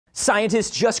Scientists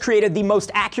just created the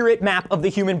most accurate map of the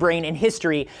human brain in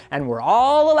history, and we're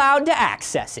all allowed to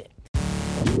access it.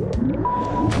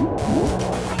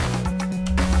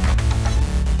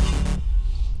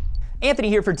 Anthony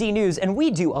here for DNews, and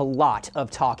we do a lot of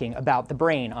talking about the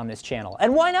brain on this channel.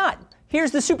 And why not?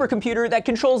 Here's the supercomputer that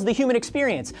controls the human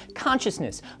experience,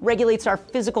 consciousness, regulates our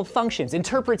physical functions,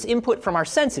 interprets input from our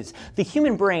senses. The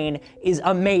human brain is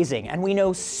amazing, and we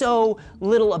know so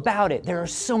little about it. There are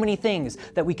so many things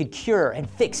that we could cure and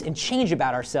fix and change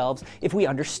about ourselves if we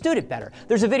understood it better.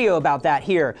 There's a video about that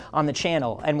here on the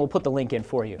channel, and we'll put the link in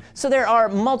for you. So there are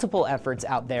multiple efforts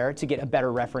out there to get a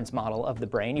better reference model of the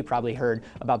brain. You probably heard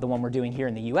about the one we're doing here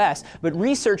in the US, but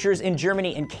researchers in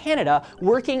Germany and Canada,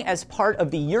 working as part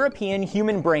of the European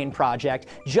Human Brain Project,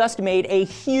 just made a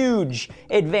huge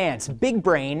advance. Big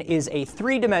Brain is a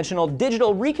three-dimensional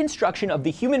digital reconstruction of the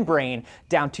human brain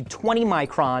down to 20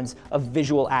 microns of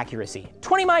visual accuracy.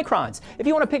 20 microns! If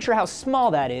you want to picture how small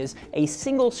that is, a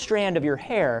single strand of your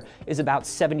hair is about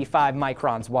 75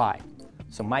 microns wide.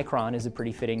 So Micron is a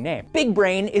pretty fitting name. Big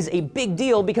Brain is a big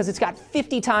deal because it's got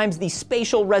 50 times the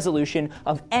spatial resolution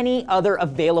of any other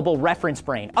available reference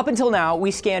brain. Up until now, we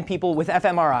scanned people with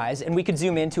fMRIs, and we could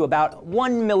zoom in to about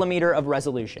 1 millimeter of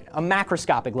resolution, a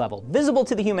macroscopic level, visible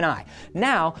to the human eye.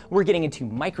 Now, we're getting into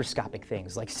microscopic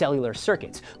things like cellular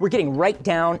circuits. We're getting right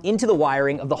down into the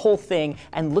wiring of the whole thing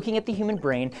and looking at the human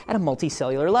brain at a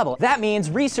multicellular level. That means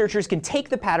researchers can take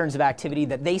the patterns of activity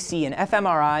that they see in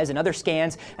fMRIs and other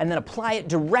scans and then apply it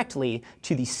directly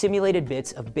to the simulated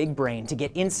bits of Big Brain to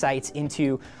get insights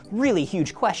into really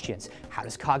huge questions. How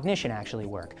does cognition actually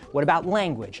work? What about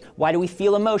language? Why do we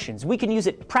feel emotions? We can use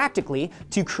it practically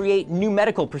to create new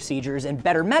medical procedures and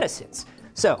better medicines.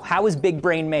 So how is Big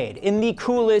Brain made? In the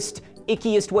coolest,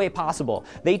 ickiest way possible.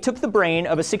 They took the brain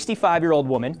of a 65-year-old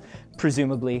woman,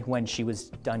 presumably when she was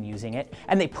done using it,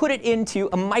 and they put it into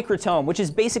a microtome, which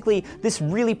is basically this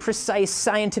really precise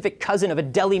scientific cousin of a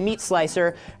deli meat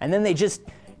slicer, and then they just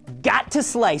got to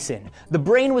slicing. The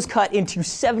brain was cut into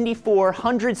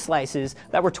 7,400 slices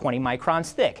that were 20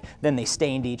 microns thick. Then they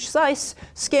stained each slice,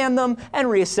 scanned them, and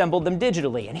reassembled them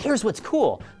digitally. And here's what's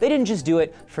cool. They didn't just do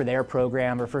it for their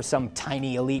program or for some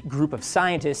tiny elite group of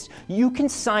scientists. You can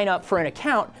sign up for an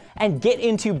account and get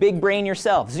into Big Brain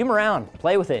yourself. Zoom around,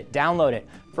 play with it, download it.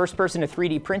 First person to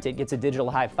 3D print it gets a digital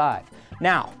high five.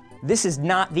 Now, this is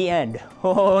not the end.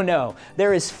 Oh no,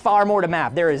 there is far more to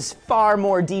map. There is far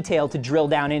more detail to drill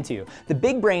down into. The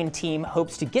Big Brain team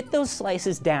hopes to get those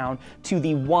slices down to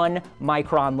the 1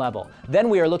 micron level. Then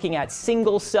we are looking at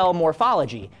single cell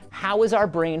morphology. How is our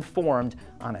brain formed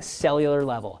on a cellular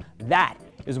level? That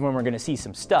is when we're going to see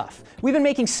some stuff. We've been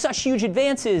making such huge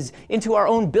advances into our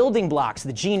own building blocks,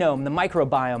 the genome, the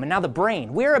microbiome, and now the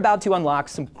brain. We're about to unlock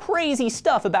some crazy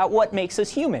stuff about what makes us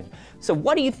human. So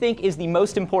what do you think is the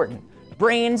most important?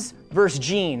 Brains versus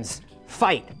genes.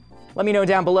 Fight. Let me know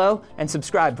down below and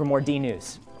subscribe for more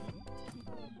DNews.